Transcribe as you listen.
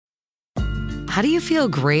How do you feel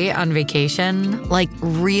great on vacation? Like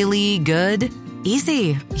really good?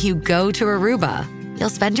 Easy. You go to Aruba. You'll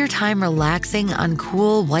spend your time relaxing on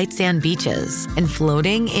cool white sand beaches and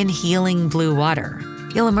floating in healing blue water.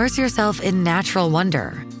 You'll immerse yourself in natural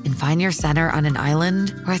wonder and find your center on an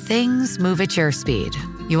island where things move at your speed.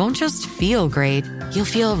 You won't just feel great, you'll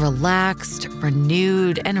feel relaxed,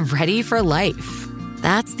 renewed, and ready for life.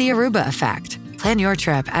 That's the Aruba effect. Plan your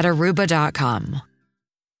trip at Aruba.com.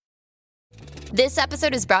 This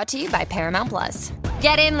episode is brought to you by Paramount Plus.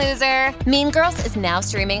 Get in, loser! Mean Girls is now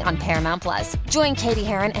streaming on Paramount Plus. Join Katie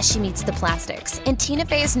Heron as she meets the plastics in Tina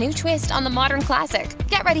Fey's new twist on the modern classic.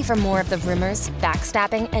 Get ready for more of the rumors,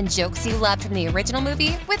 backstabbing, and jokes you loved from the original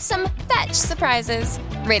movie with some fetch surprises.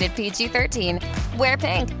 Rated PG-13. Wear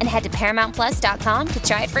pink and head to ParamountPlus.com to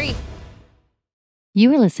try it free.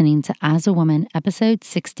 You are listening to As a Woman, episode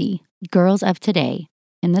 60, Girls of Today.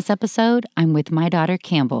 In this episode, I'm with my daughter,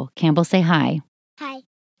 Campbell. Campbell, say hi. Hi.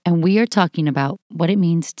 And we are talking about what it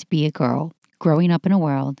means to be a girl, growing up in a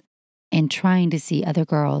world, and trying to see other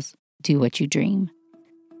girls do what you dream.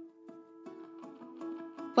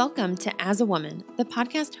 Welcome to As a Woman, the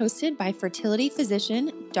podcast hosted by fertility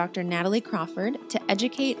physician Dr. Natalie Crawford to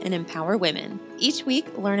educate and empower women. Each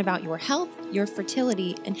week, learn about your health, your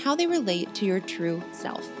fertility, and how they relate to your true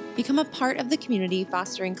self. Become a part of the community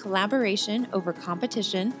fostering collaboration over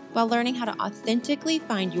competition while learning how to authentically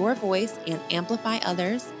find your voice and amplify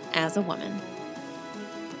others as a woman.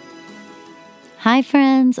 Hi,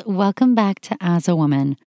 friends. Welcome back to As a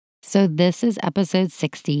Woman. So this is episode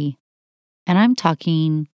 60. And I'm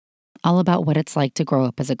talking all about what it's like to grow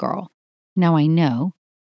up as a girl. Now, I know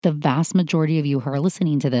the vast majority of you who are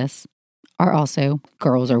listening to this are also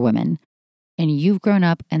girls or women, and you've grown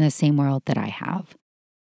up in the same world that I have.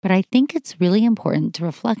 But I think it's really important to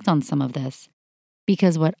reflect on some of this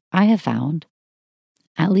because what I have found,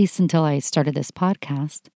 at least until I started this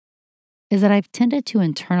podcast, is that I've tended to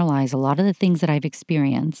internalize a lot of the things that I've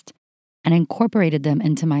experienced and incorporated them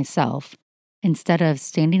into myself instead of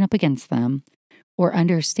standing up against them or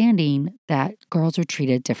understanding that girls are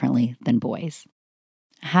treated differently than boys.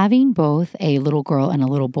 Having both a little girl and a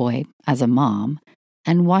little boy as a mom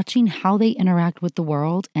and watching how they interact with the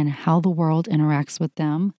world and how the world interacts with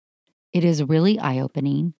them, it is really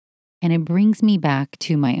eye-opening and it brings me back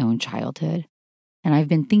to my own childhood. And I've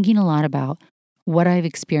been thinking a lot about what I've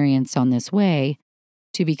experienced on this way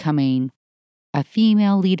to becoming a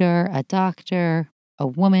female leader, a doctor, a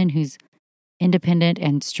woman who's independent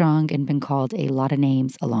and strong and been called a lot of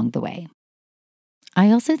names along the way.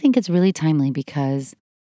 I also think it's really timely because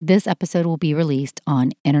this episode will be released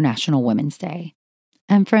on International Women's Day.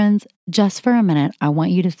 And friends, just for a minute, I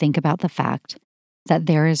want you to think about the fact that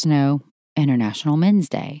there is no International Men's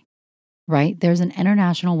Day, right? There's an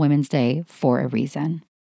International Women's Day for a reason.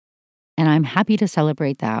 And I'm happy to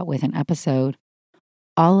celebrate that with an episode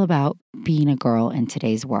all about being a girl in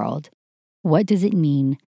today's world. What does it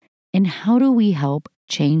mean? And how do we help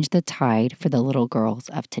change the tide for the little girls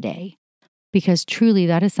of today? Because truly,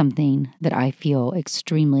 that is something that I feel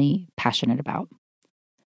extremely passionate about.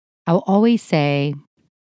 I'll always say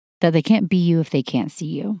that they can't be you if they can't see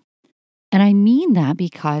you. And I mean that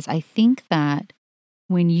because I think that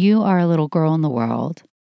when you are a little girl in the world,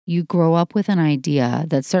 you grow up with an idea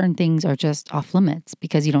that certain things are just off limits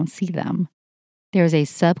because you don't see them. There's a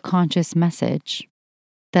subconscious message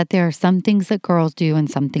that there are some things that girls do and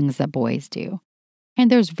some things that boys do. And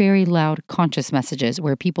there's very loud conscious messages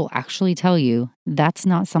where people actually tell you that's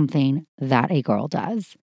not something that a girl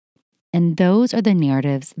does. And those are the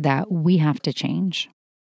narratives that we have to change.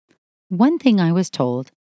 One thing I was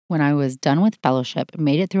told when I was done with fellowship,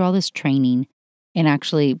 made it through all this training, and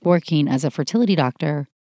actually working as a fertility doctor,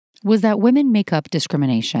 was that women make up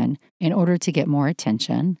discrimination in order to get more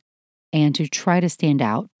attention and to try to stand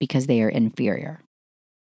out because they are inferior.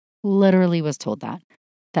 Literally was told that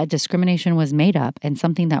discrimination was made up and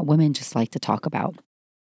something that women just like to talk about.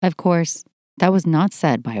 Of course, that was not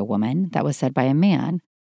said by a woman, that was said by a man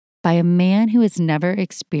who has never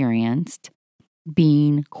experienced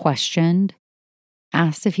being questioned,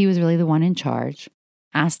 asked if he was really the one in charge,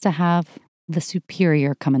 asked to have the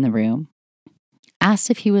superior come in the room, asked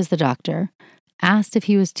if he was the doctor, asked if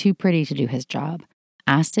he was too pretty to do his job,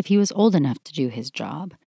 asked if he was old enough to do his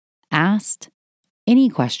job, asked any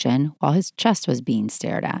question while his chest was being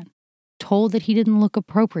stared at, told that he didn't look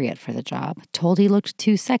appropriate for the job, told he looked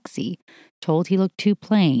too sexy, told he looked too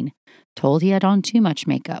plain, told he had on too much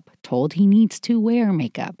makeup, told he needs to wear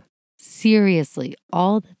makeup. Seriously,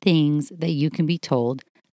 all the things that you can be told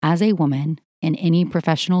as a woman in any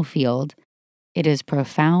professional field, it is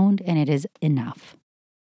profound and it is enough.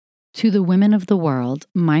 To the women of the world,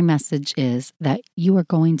 my message is that you are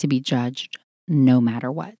going to be judged no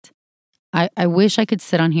matter what. I wish I could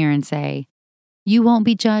sit on here and say, you won't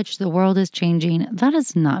be judged, the world is changing. That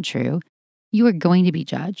is not true. You are going to be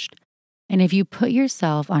judged. And if you put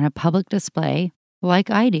yourself on a public display, like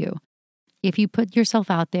I do, if you put yourself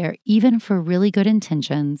out there, even for really good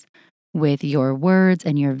intentions, with your words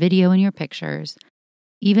and your video and your pictures,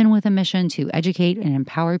 even with a mission to educate and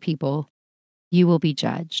empower people, you will be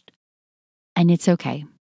judged. And it's okay.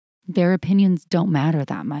 Their opinions don't matter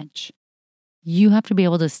that much. You have to be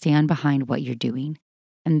able to stand behind what you're doing.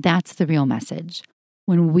 And that's the real message.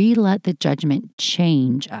 When we let the judgment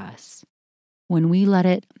change us, when we let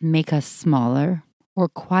it make us smaller or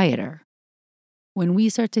quieter, when we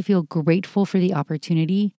start to feel grateful for the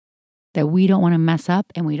opportunity that we don't want to mess up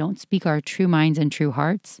and we don't speak our true minds and true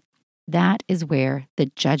hearts, that is where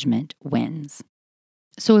the judgment wins.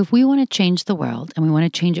 So if we want to change the world and we want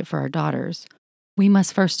to change it for our daughters, we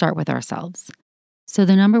must first start with ourselves. So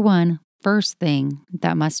the number one first thing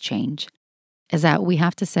that must change is that we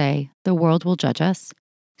have to say, the world will judge us,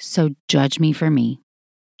 so judge me for me.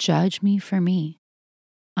 Judge me for me.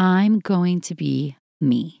 I'm going to be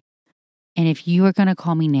me. And if you are going to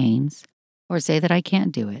call me names or say that I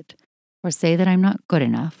can't do it, or say that I'm not good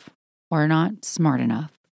enough or not smart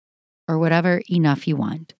enough or whatever enough you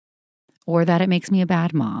want, or that it makes me a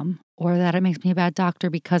bad mom, or that it makes me a bad doctor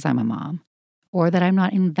because I'm a mom, or that I'm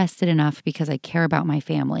not invested enough because I care about my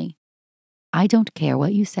family, I don't care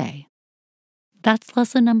what you say. That's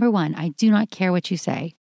lesson number one. I do not care what you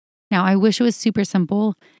say. Now, I wish it was super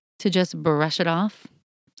simple to just brush it off.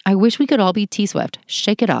 I wish we could all be T-Swift,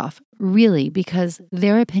 shake it off, really, because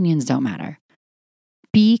their opinions don't matter.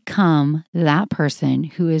 Become that person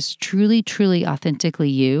who is truly, truly, authentically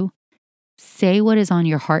you. Say what is on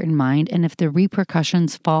your heart and mind, and if the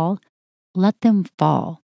repercussions fall, let them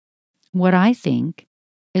fall. What I think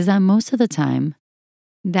is that most of the time,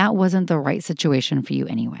 that wasn't the right situation for you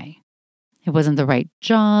anyway. It wasn't the right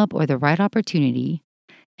job or the right opportunity.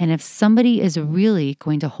 And if somebody is really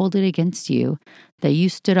going to hold it against you that you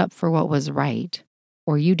stood up for what was right,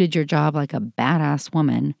 or you did your job like a badass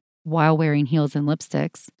woman while wearing heels and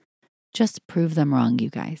lipsticks, just prove them wrong, you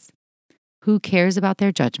guys. Who cares about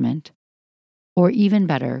their judgment? Or even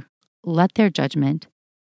better, let their judgment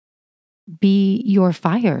be your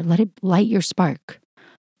fire. Let it light your spark.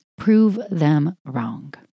 Prove them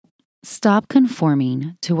wrong. Stop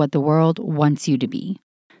conforming to what the world wants you to be.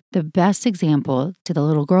 The best example to the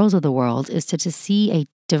little girls of the world is to see a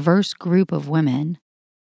diverse group of women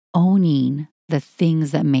owning the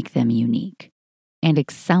things that make them unique and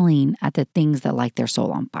excelling at the things that light their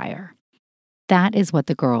soul on fire. That is what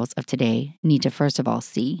the girls of today need to first of all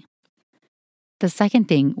see. The second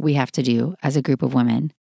thing we have to do as a group of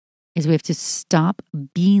women is we have to stop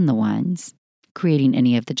being the ones creating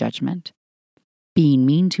any of the judgment. Being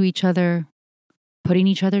mean to each other, putting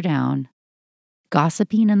each other down,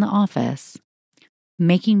 gossiping in the office,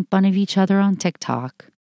 making fun of each other on TikTok,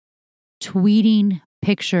 tweeting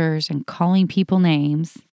pictures and calling people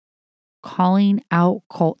names, calling out,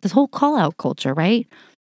 this whole call out culture, right?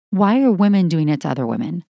 Why are women doing it to other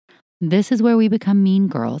women? This is where we become mean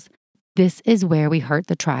girls. This is where we hurt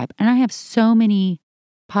the tribe. And I have so many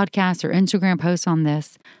podcasts or Instagram posts on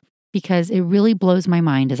this because it really blows my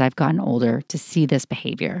mind as I've gotten older to see this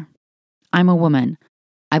behavior. I'm a woman.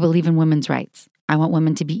 I believe in women's rights. I want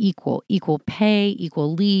women to be equal pay,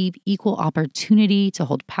 equal leave, equal opportunity to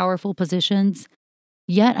hold powerful positions.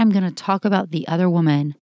 Yet I'm going to talk about the other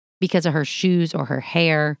woman because of her shoes or her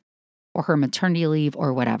hair or her maternity leave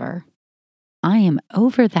or whatever. I am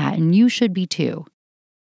over that, and you should be too.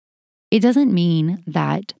 It doesn't mean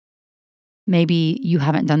that maybe you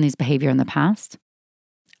haven't done this behavior in the past.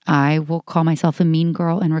 I will call myself a mean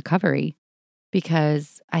girl in recovery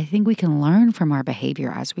because I think we can learn from our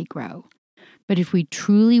behavior as we grow. But if we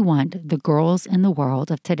truly want the girls in the world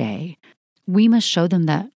of today, we must show them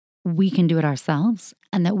that we can do it ourselves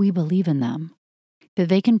and that we believe in them, that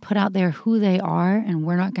they can put out there who they are and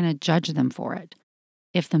we're not going to judge them for it.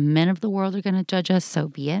 If the men of the world are going to judge us, so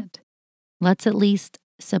be it. Let's at least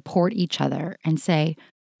support each other and say,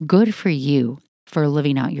 good for you for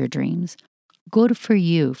living out your dreams. Good for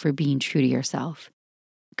you for being true to yourself.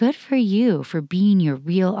 Good for you for being your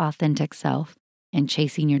real authentic self and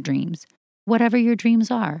chasing your dreams. Whatever your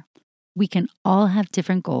dreams are, we can all have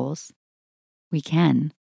different goals. We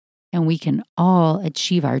can, and we can all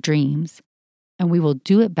achieve our dreams, and we will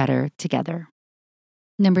do it better together.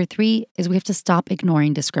 Number 3 is we have to stop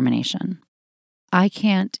ignoring discrimination. I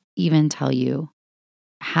can't even tell you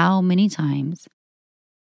how many times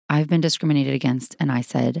I've been discriminated against and I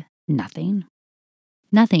said nothing.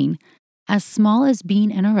 Nothing. As small as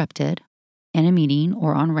being interrupted in a meeting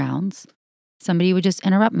or on rounds, somebody would just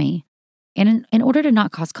interrupt me. And in order to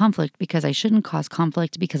not cause conflict, because I shouldn't cause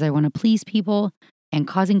conflict because I want to please people, and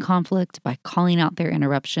causing conflict by calling out their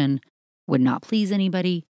interruption would not please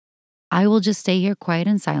anybody, I will just stay here quiet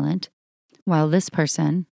and silent while this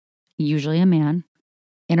person, usually a man,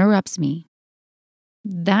 interrupts me.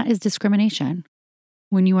 That is discrimination.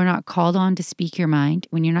 When you are not called on to speak your mind,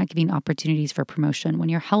 when you're not giving opportunities for promotion, when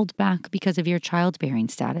you're held back because of your childbearing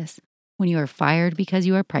status, when you are fired because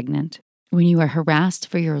you are pregnant, when you are harassed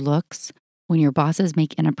for your looks, when your bosses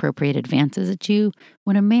make inappropriate advances at you,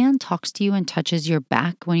 when a man talks to you and touches your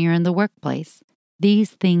back when you're in the workplace.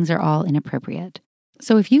 These things are all inappropriate.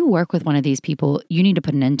 So if you work with one of these people, you need to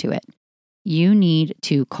put an end to it. You need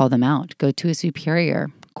to call them out, go to a superior,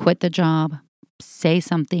 quit the job, say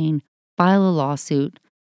something, file a lawsuit,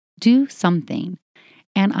 do something.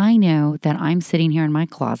 And I know that I'm sitting here in my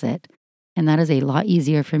closet, and that is a lot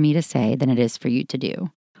easier for me to say than it is for you to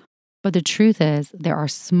do. But the truth is, there are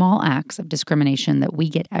small acts of discrimination that we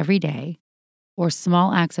get every day, or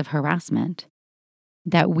small acts of harassment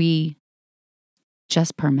that we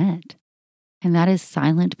just permit. And that is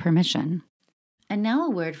silent permission. And now a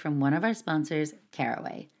word from one of our sponsors,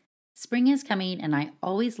 Caraway. Spring is coming, and I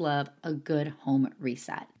always love a good home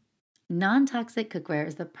reset. Non-toxic cookware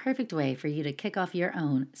is the perfect way for you to kick off your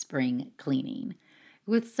own spring cleaning.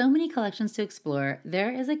 With so many collections to explore,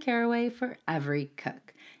 there is a Caraway for every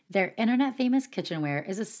cook. Their internet-famous kitchenware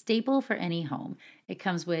is a staple for any home. It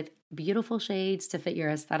comes with beautiful shades to fit your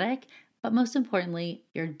aesthetic, but most importantly,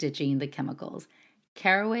 you're ditching the chemicals.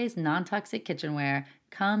 Caraway's non-toxic kitchenware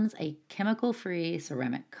comes a chemical-free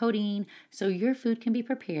ceramic coating, so your food can be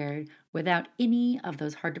prepared without any of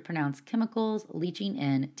those hard-to-pronounce chemicals leaching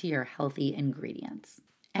in to your healthy ingredients.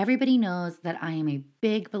 Everybody knows that I am a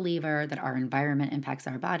big believer that our environment impacts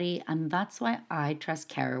our body, and that's why I trust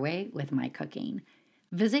Caraway with my cooking.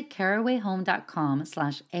 Visit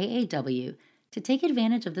carawayhome.com/AAW to take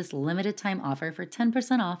advantage of this limited time offer for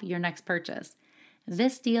 10% off your next purchase.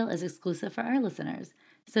 This deal is exclusive for our listeners,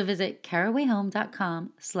 so visit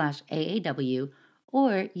carawayhome.com/AAW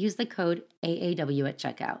or use the code AAW at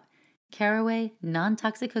checkout. Caraway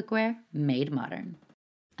non-toxic cookware made modern.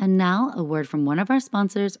 And now a word from one of our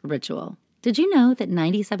sponsors, Ritual. Did you know that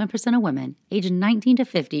 97% of women aged 19 to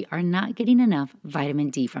 50 are not getting enough vitamin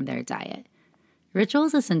D from their diet?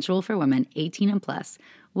 Ritual's Essential for Women 18 and Plus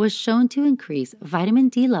was shown to increase vitamin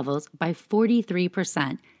D levels by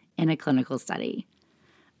 43% in a clinical study.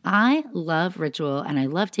 I love Ritual, and I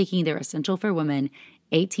love taking their Essential for Women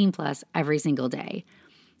 18 Plus every single day.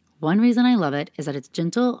 One reason I love it is that it's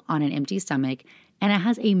gentle on an empty stomach, and it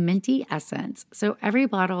has a minty essence, so every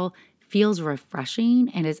bottle feels refreshing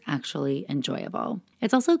and is actually enjoyable.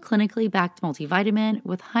 It's also clinically backed multivitamin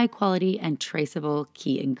with high quality and traceable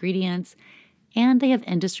key ingredients, and they have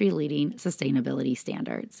industry-leading sustainability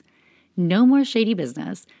standards. No more shady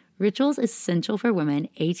business. Ritual's Essential for Women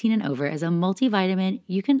 18 and over is a multivitamin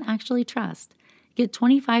you can actually trust. Get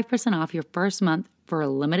 25% off your first month for a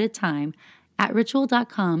limited time at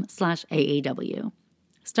ritual.com/AAW.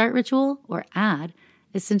 Start Ritual or add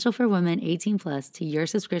Essential for Women 18 Plus to your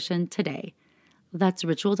subscription today. That's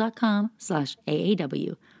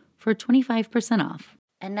ritual.com/AAW for 25% off.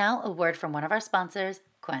 And now a word from one of our sponsors,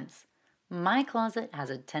 Quince. My closet has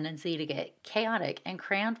a tendency to get chaotic and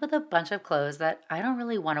crammed with a bunch of clothes that I don't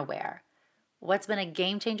really want to wear. What's been a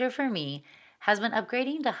game changer for me has been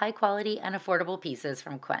upgrading to high quality and affordable pieces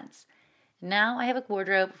from Quince. Now I have a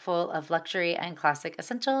wardrobe full of luxury and classic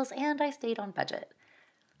essentials, and I stayed on budget.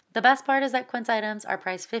 The best part is that Quince items are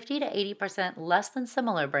priced 50 to 80% less than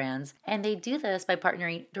similar brands, and they do this by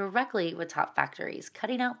partnering directly with top factories,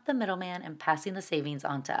 cutting out the middleman and passing the savings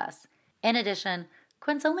on to us. In addition,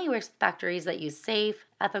 Quince only works with factories that use safe,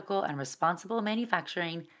 ethical, and responsible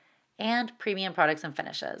manufacturing and premium products and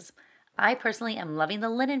finishes. I personally am loving the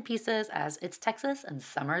linen pieces as it's Texas and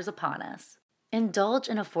summer is upon us. Indulge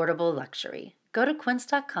in affordable luxury. Go to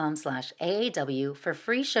quince.com/AAW for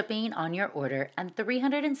free shipping on your order and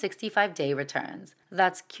 365-day returns.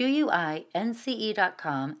 That's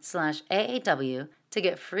QUINCE.com/AAW to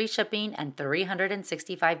get free shipping and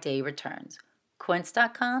 365-day returns.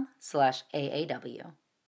 Quince.com/AAW.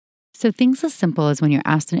 So things as simple as when you're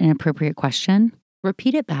asked an inappropriate question,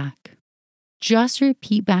 repeat it back. Just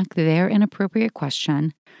repeat back their inappropriate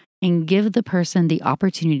question and give the person the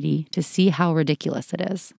opportunity to see how ridiculous it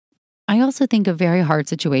is. I also think a very hard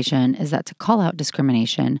situation is that to call out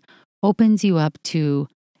discrimination opens you up to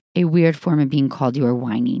a weird form of being called you are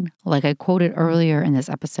whining. Like I quoted earlier in this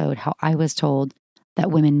episode, how I was told that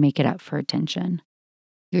women make it up for attention.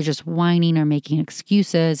 You're just whining or making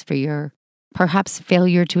excuses for your perhaps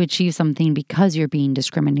failure to achieve something because you're being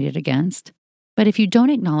discriminated against. But if you don't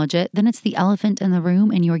acknowledge it, then it's the elephant in the room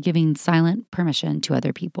and you're giving silent permission to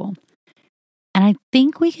other people. And I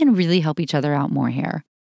think we can really help each other out more here.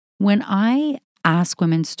 When I ask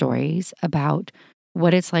women stories about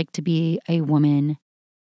what it's like to be a woman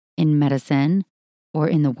in medicine or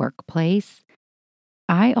in the workplace,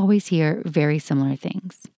 I always hear very similar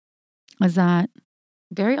things. Is that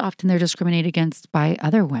very often they're discriminated against by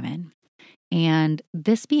other women. And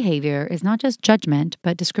this behavior is not just judgment,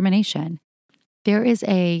 but discrimination. There is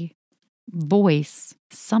a voice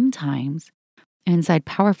sometimes inside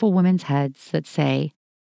powerful women's heads that say,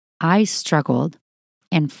 I struggled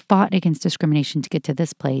and fought against discrimination to get to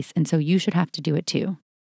this place, and so you should have to do it too.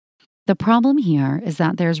 The problem here is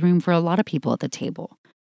that there's room for a lot of people at the table.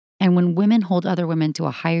 And when women hold other women to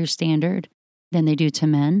a higher standard than they do to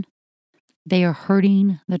men, they are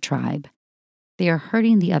hurting the tribe. They are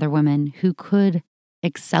hurting the other women who could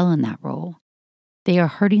excel in that role. They are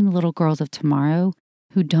hurting the little girls of tomorrow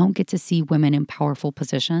who don't get to see women in powerful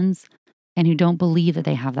positions and who don't believe that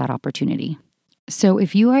they have that opportunity. So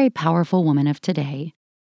if you are a powerful woman of today,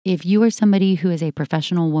 if you are somebody who is a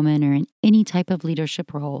professional woman or in any type of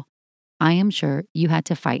leadership role, I am sure you had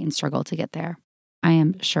to fight and struggle to get there. I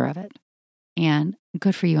am sure of it. And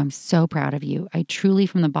good for you. I'm so proud of you. I truly,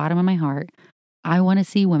 from the bottom of my heart, I want to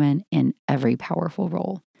see women in every powerful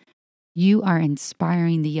role. You are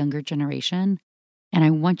inspiring the younger generation, and I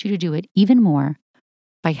want you to do it even more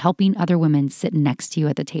by helping other women sit next to you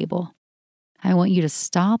at the table. I want you to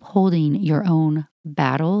stop holding your own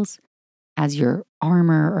battles as your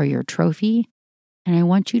armor or your trophy, and I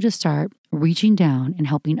want you to start reaching down and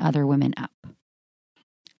helping other women up.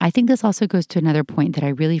 I think this also goes to another point that I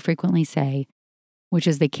really frequently say, which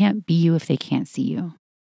is they can't be you if they can't see you.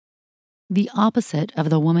 The opposite of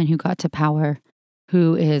the woman who got to power,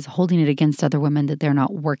 who is holding it against other women that they're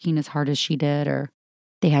not working as hard as she did or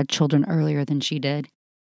they had children earlier than she did,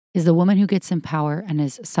 is the woman who gets in power and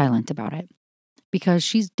is silent about it because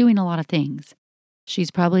she's doing a lot of things.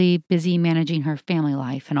 She's probably busy managing her family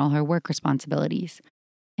life and all her work responsibilities.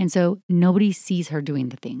 And so nobody sees her doing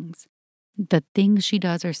the things. The things she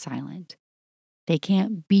does are silent. They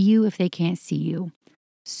can't be you if they can't see you.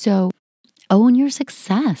 So own your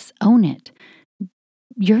success. Own it.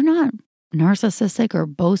 You're not narcissistic or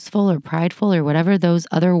boastful or prideful or whatever those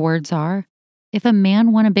other words are. If a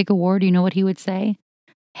man won a big award, you know what he would say?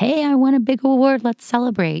 Hey, I won a big award. Let's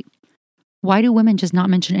celebrate. Why do women just not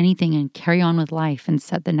mention anything and carry on with life and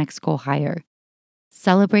set the next goal higher?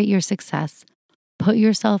 Celebrate your success. Put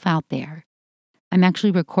yourself out there. I'm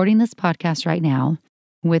actually recording this podcast right now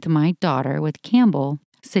with my daughter, with Campbell,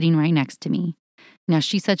 sitting right next to me. Now,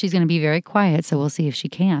 she said she's going to be very quiet, so we'll see if she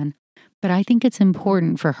can. But I think it's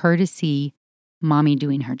important for her to see mommy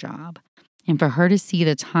doing her job and for her to see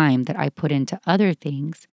the time that I put into other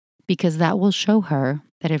things, because that will show her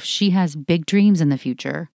that if she has big dreams in the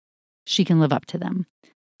future, she can live up to them.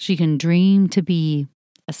 She can dream to be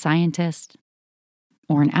a scientist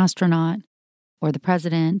or an astronaut or the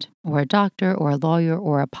president or a doctor or a lawyer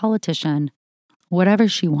or a politician. Whatever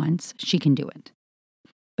she wants, she can do it.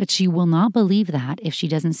 But she will not believe that if she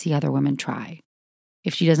doesn't see other women try,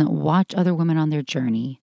 if she doesn't watch other women on their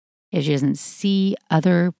journey, if she doesn't see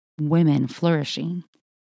other women flourishing.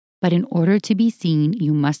 But in order to be seen,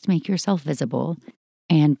 you must make yourself visible.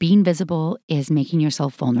 And being visible is making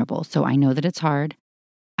yourself vulnerable. So I know that it's hard.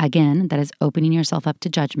 Again, that is opening yourself up to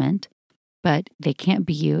judgment, but they can't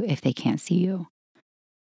be you if they can't see you.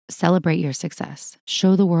 Celebrate your success.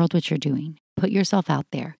 Show the world what you're doing. Put yourself out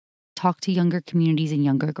there. Talk to younger communities and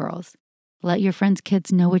younger girls. Let your friends'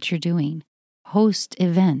 kids know what you're doing. Host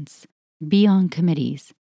events. Be on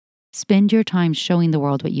committees. Spend your time showing the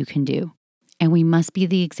world what you can do. And we must be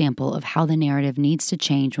the example of how the narrative needs to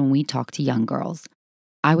change when we talk to young girls.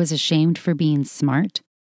 I was ashamed for being smart.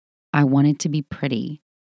 I wanted to be pretty.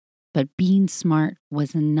 But being smart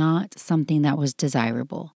was not something that was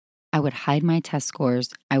desirable. I would hide my test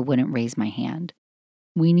scores. I wouldn't raise my hand.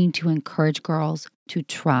 We need to encourage girls to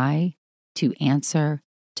try, to answer,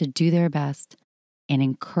 to do their best, and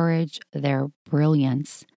encourage their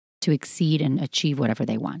brilliance to exceed and achieve whatever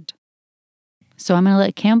they want. So I'm going to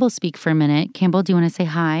let Campbell speak for a minute. Campbell, do you want to say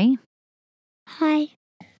hi? Hi.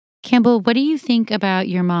 Campbell, what do you think about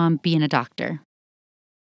your mom being a doctor?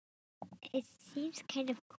 It seems kind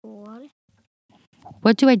of cool.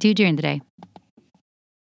 What do I do during the day?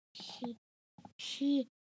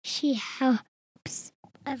 She helps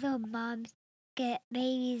other moms get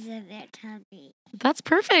babies in their tummy. That's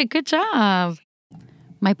perfect. Good job.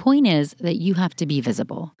 My point is that you have to be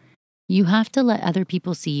visible. You have to let other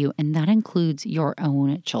people see you, and that includes your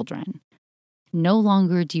own children. No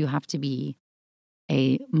longer do you have to be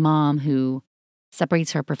a mom who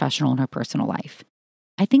separates her professional and her personal life.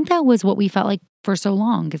 I think that was what we felt like for so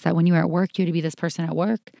long, is that when you were at work, you had to be this person at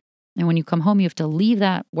work. And when you come home, you have to leave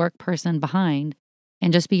that work person behind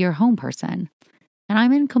and just be your home person. And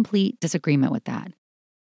I'm in complete disagreement with that.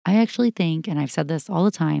 I actually think, and I've said this all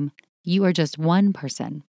the time, you are just one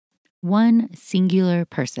person, one singular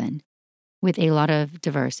person with a lot of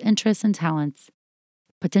diverse interests and talents,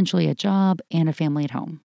 potentially a job and a family at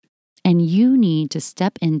home. And you need to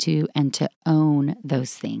step into and to own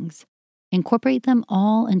those things. Incorporate them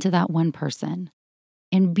all into that one person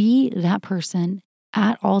and be that person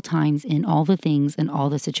at all times in all the things and all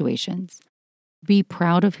the situations. Be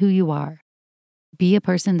proud of who you are. Be a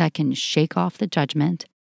person that can shake off the judgment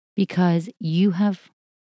because you have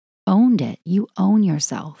owned it. You own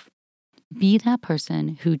yourself. Be that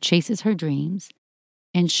person who chases her dreams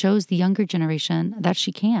and shows the younger generation that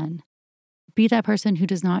she can. Be that person who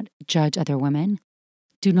does not judge other women.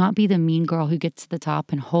 Do not be the mean girl who gets to the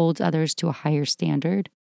top and holds others to a higher standard.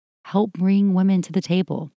 Help bring women to the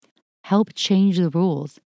table. Help change the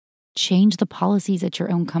rules. Change the policies at your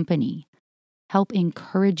own company. Help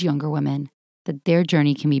encourage younger women that their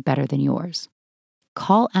journey can be better than yours.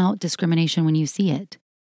 Call out discrimination when you see it.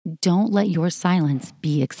 Don't let your silence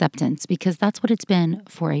be acceptance, because that's what it's been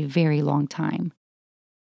for a very long time.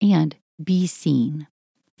 And be seen.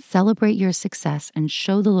 Celebrate your success and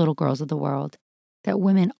show the little girls of the world that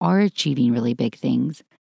women are achieving really big things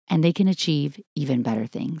and they can achieve even better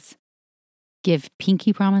things. Give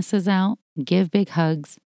pinky promises out, give big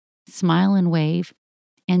hugs, smile and wave,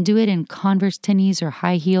 and do it in Converse tennies or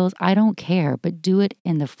high heels. I don't care, but do it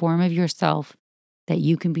in the form of yourself that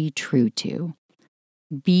you can be true to.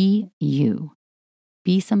 Be you.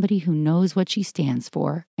 Be somebody who knows what she stands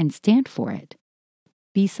for and stand for it.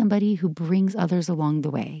 Be somebody who brings others along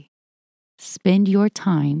the way. Spend your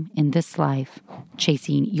time in this life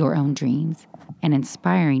chasing your own dreams and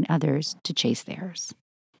inspiring others to chase theirs.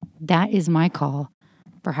 That is my call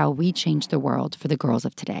for how we change the world for the girls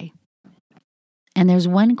of today. And there's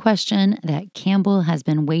one question that Campbell has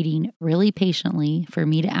been waiting really patiently for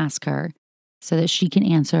me to ask her so that she can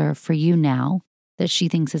answer for you now that she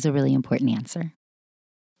thinks is a really important answer.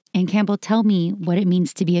 And Campbell, tell me what it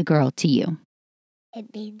means to be a girl to you.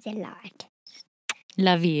 It means a lot.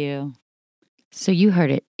 Love you. So you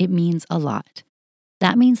heard it. It means a lot.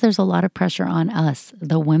 That means there's a lot of pressure on us,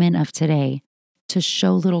 the women of today, to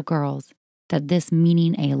show little girls that this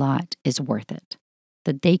meaning a lot is worth it,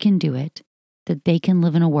 that they can do it, that they can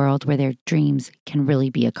live in a world where their dreams can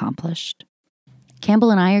really be accomplished.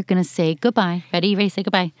 Campbell and I are going to say goodbye. Ready? Ready? Say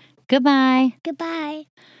goodbye. Goodbye. Goodbye.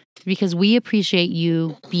 Because we appreciate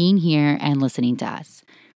you being here and listening to us.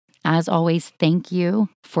 As always, thank you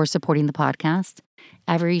for supporting the podcast.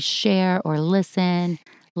 Every share or listen,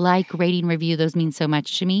 like, rating, review, those mean so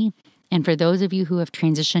much to me. And for those of you who have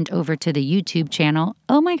transitioned over to the YouTube channel,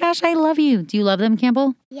 oh my gosh, I love you. Do you love them,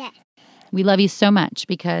 Campbell? Yes. We love you so much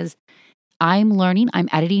because I'm learning, I'm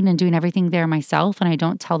editing and doing everything there myself. And I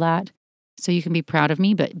don't tell that so you can be proud of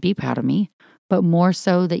me, but be proud of me. But more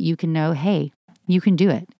so that you can know, hey, you can do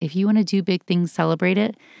it. If you want to do big things, celebrate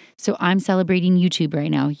it. So I'm celebrating YouTube right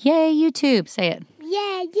now. Yay, YouTube. Say it.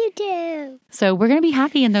 Yeah, you do. So we're going to be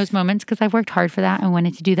happy in those moments because I've worked hard for that and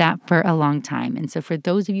wanted to do that for a long time. And so for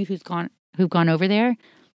those of you who've gone over there,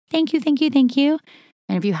 thank you, thank you, thank you.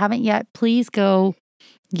 And if you haven't yet, please go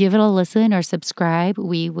give it a listen or subscribe.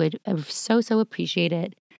 We would so appreciate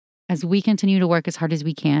it as we continue to work as hard as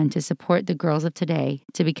we can to support the girls of today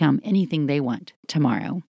to become anything they want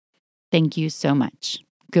tomorrow. Thank you so much.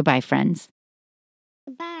 Goodbye, friends.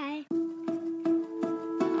 Goodbye.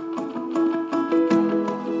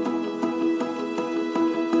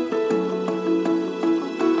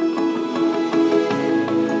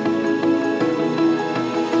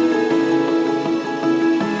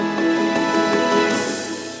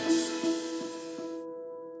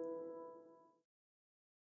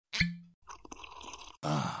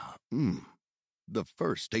 The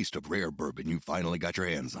first taste of rare bourbon you finally got your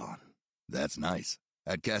hands on. That's nice.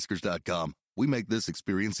 At Caskers.com, we make this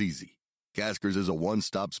experience easy. Caskers is a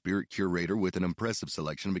one-stop spirit curator with an impressive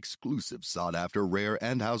selection of exclusive, sought-after, rare,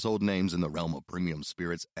 and household names in the realm of premium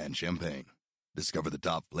spirits and champagne. Discover the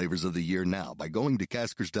top flavors of the year now by going to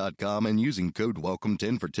Caskers.com and using code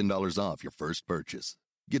WELCOME10 for $10 off your first purchase.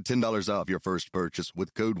 Get $10 off your first purchase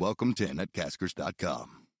with code WELCOME10 at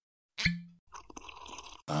Caskers.com.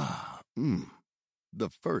 The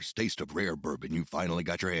first taste of rare bourbon you finally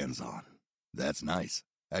got your hands on. That's nice.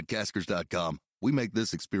 At Caskers.com, we make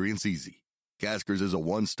this experience easy. Caskers is a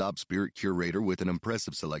one-stop spirit curator with an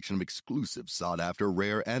impressive selection of exclusive, sought-after,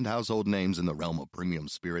 rare, and household names in the realm of premium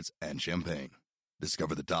spirits and champagne.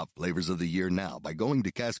 Discover the top flavors of the year now by going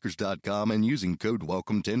to Caskers.com and using code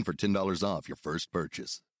WELCOME10 for $10 off your first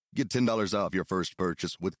purchase. Get $10 off your first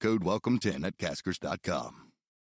purchase with code WELCOME10 at Caskers.com.